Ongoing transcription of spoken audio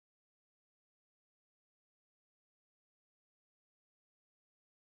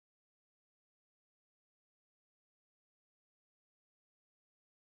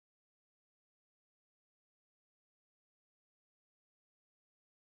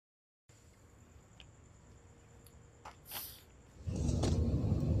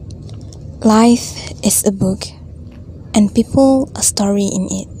Life is a book, and people a story in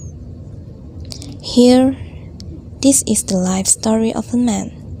it. Here, this is the life story of a man.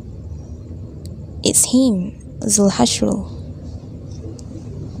 It's him, Zul Hashrul.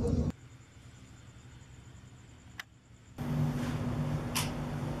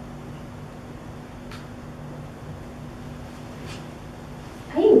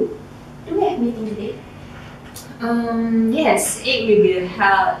 Hey, do we have meeting today? Yes, it will be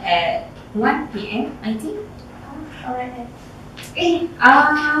held at 1 p.m. I think. Alright then.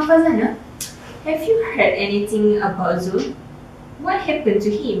 Fazana, have you heard anything about Zul? What happened to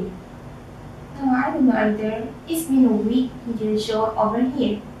him? No, I don't know either. It's been a week he didn't show up over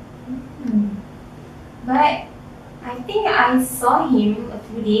here. But I think I saw him a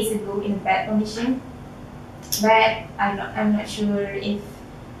few days ago in a bad condition. But I'm not sure if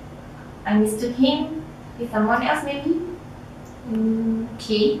I mistook him with someone else maybe.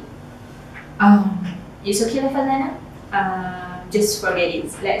 Okay. It's okay, Fazana. Just forget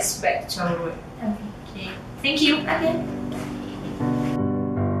it. Let's back to our work. Okay. Okay. Thank you. Okay.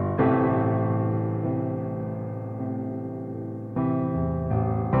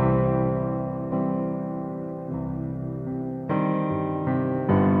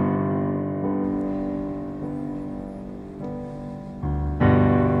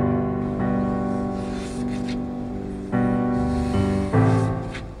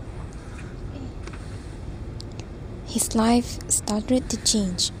 His life started to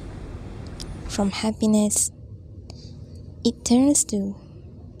change. From happiness, it turns to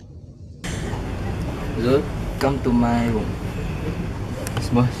Zul, come to my room. Yes,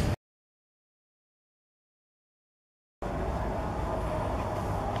 boss.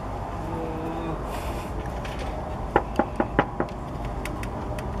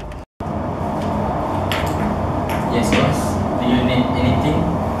 Yes, boss. Do you need anything?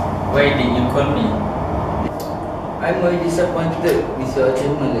 Why did you call me? I'm very disappointed with your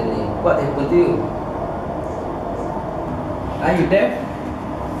achievement lately. What happened to you? Are you deaf?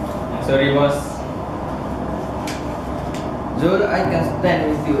 I'm sorry, boss. Zul, I can't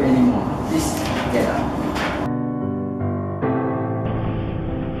stand with you anymore. Please get up.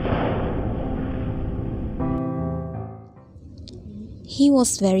 he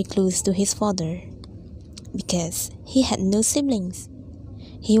was very close to his father because he had no siblings.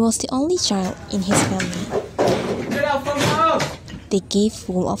 He was the only child in his family. Get out from the house! They gave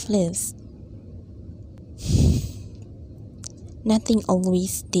full of lives. Nothing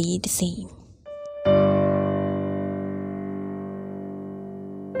always stayed the same.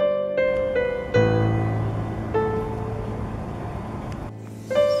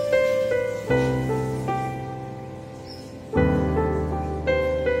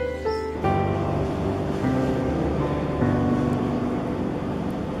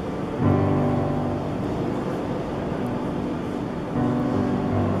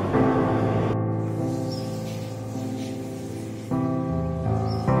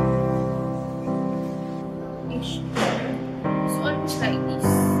 It's always like this.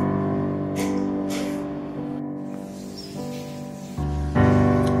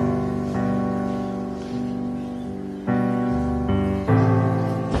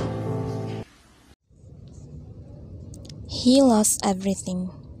 He lost everything.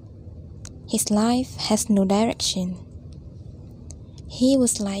 His life has no direction. He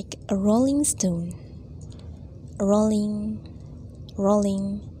was like a rolling stone, rolling,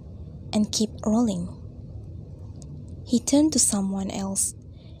 rolling, and keep rolling. He turned to someone else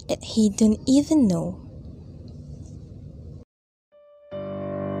that he didn't even know.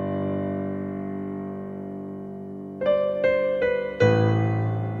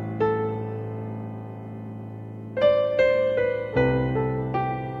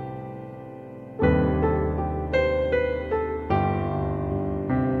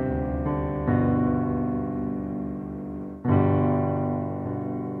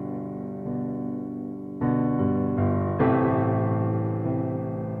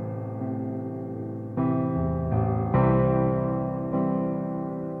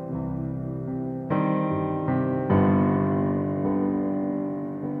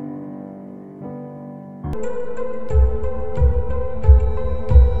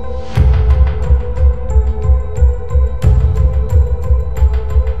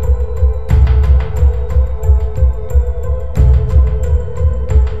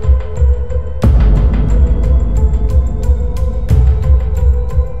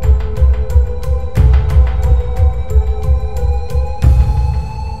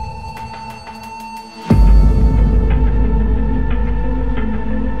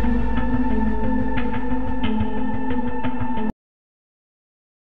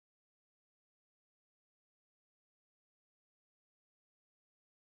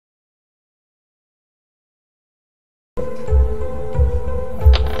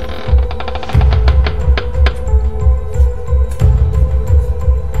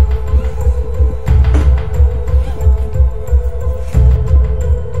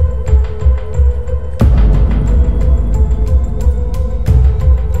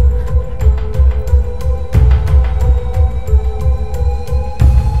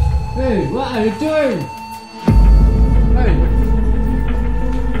 Cuy! Hai!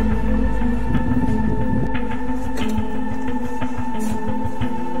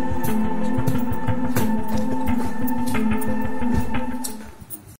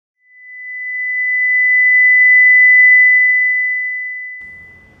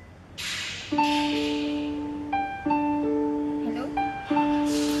 Hello?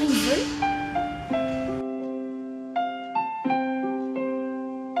 Aizul?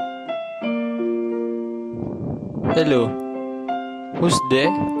 Hello. Who's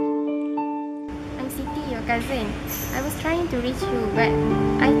there? I'm Siti, your cousin. I was trying to reach you, but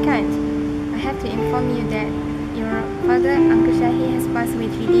I can't. I have to inform you that your father, Uncle Shahid, has passed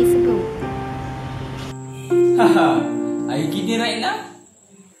away 3 days ago. Haha, are you kidding right now?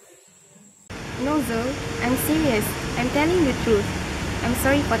 No, Zul, I'm serious. I'm telling the truth. I'm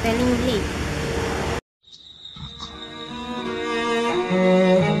sorry for telling you late.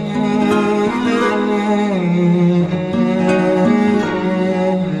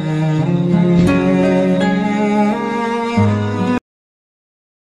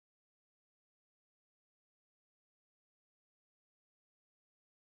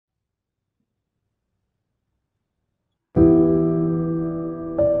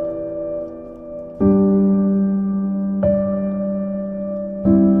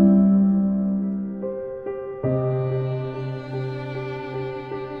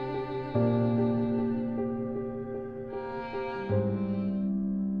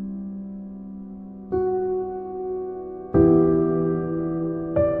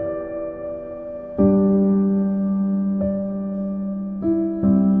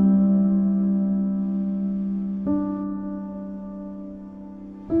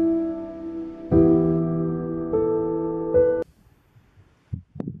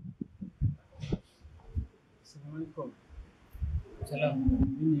 Assalamualaikum. Salam.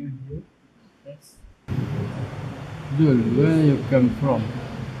 Ini you here? Yes. Zul, where you come from?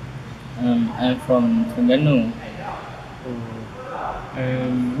 I'm from Terengganu.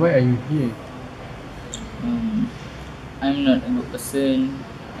 And why are you here? I'm not a good person,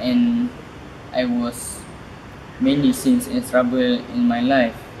 and I was many sins and trouble in my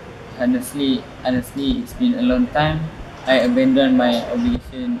life. Honestly, it's been a long time. I abandoned my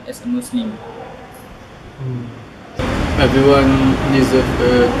obligation as a Muslim. Everyone deserves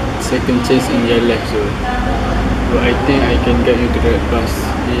a second chance in their life, so I think I can get you to the right path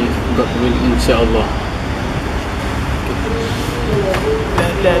if God will, insyaAllah.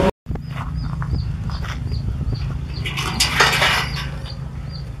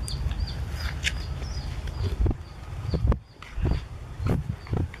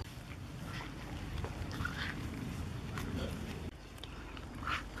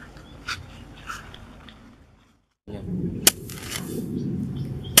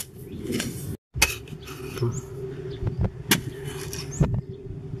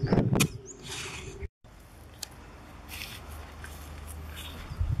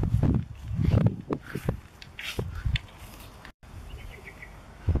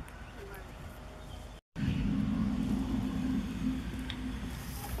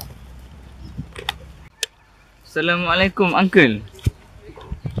 Assalamualaikum, Uncle.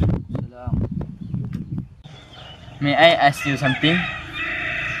 Salam. May I ask you something?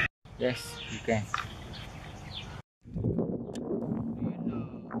 Yes, you can. Do you know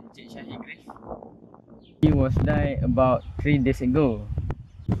Encik Shahid Grace? He was died about 3 days ago.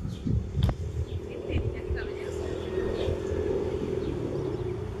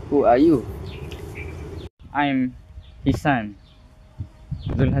 Who are you? I'm his son,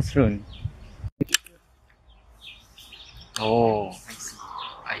 Zul Hasrun. Oh,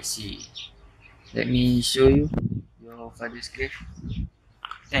 I see. Let me show you your father's grave.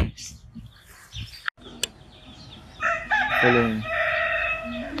 Thanks. Follow me.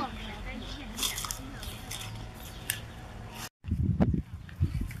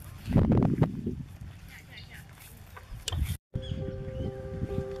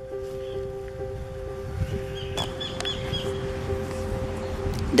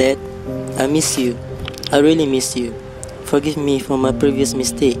 Dad, I miss you. I really miss you. Forgive me for my previous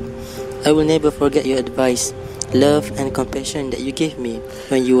mistake. I will never forget your advice, love and compassion that you gave me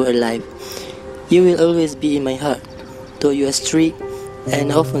when you were alive. You will always be in my heart. Though you are strict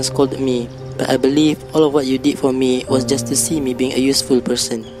and often scolded me, but I believe all of what you did for me was just to see me being a useful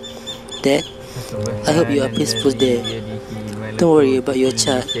person. Dad, I hope you are peaceful there. Don't worry about your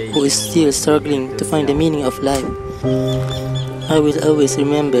child who is still struggling to find the meaning of life. I will always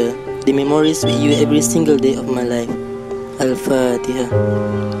remember the memories with you every single day of my life. Al-Fatiha.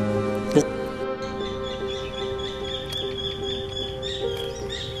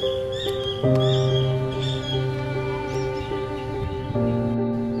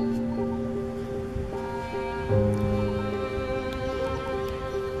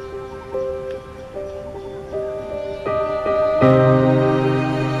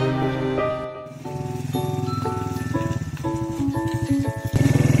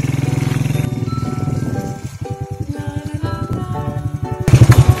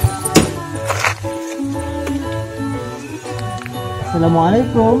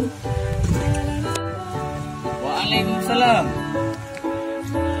 Assalamualaikum. Waalaikumsalam.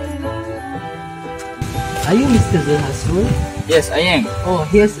 Are you Mr. Zulhasrul? Yes, I am. Oh,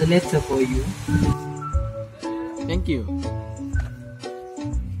 here's a letter for you. Thank you.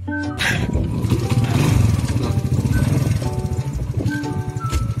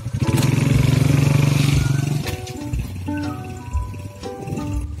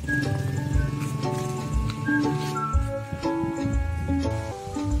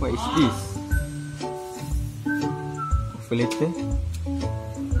 What is this? Offer letter?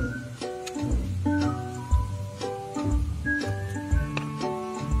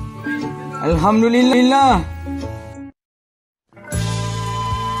 Alhamdulillah.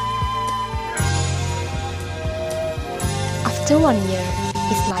 After 1 year,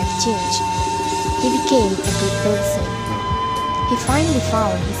 his life changed. He became a good person. He finally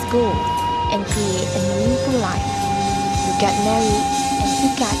found his goal and created a meaningful life. He got married and he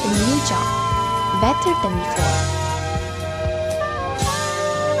got a new job, better than before.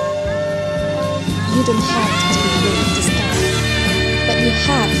 You don't have to be great to start, but you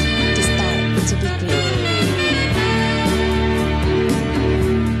have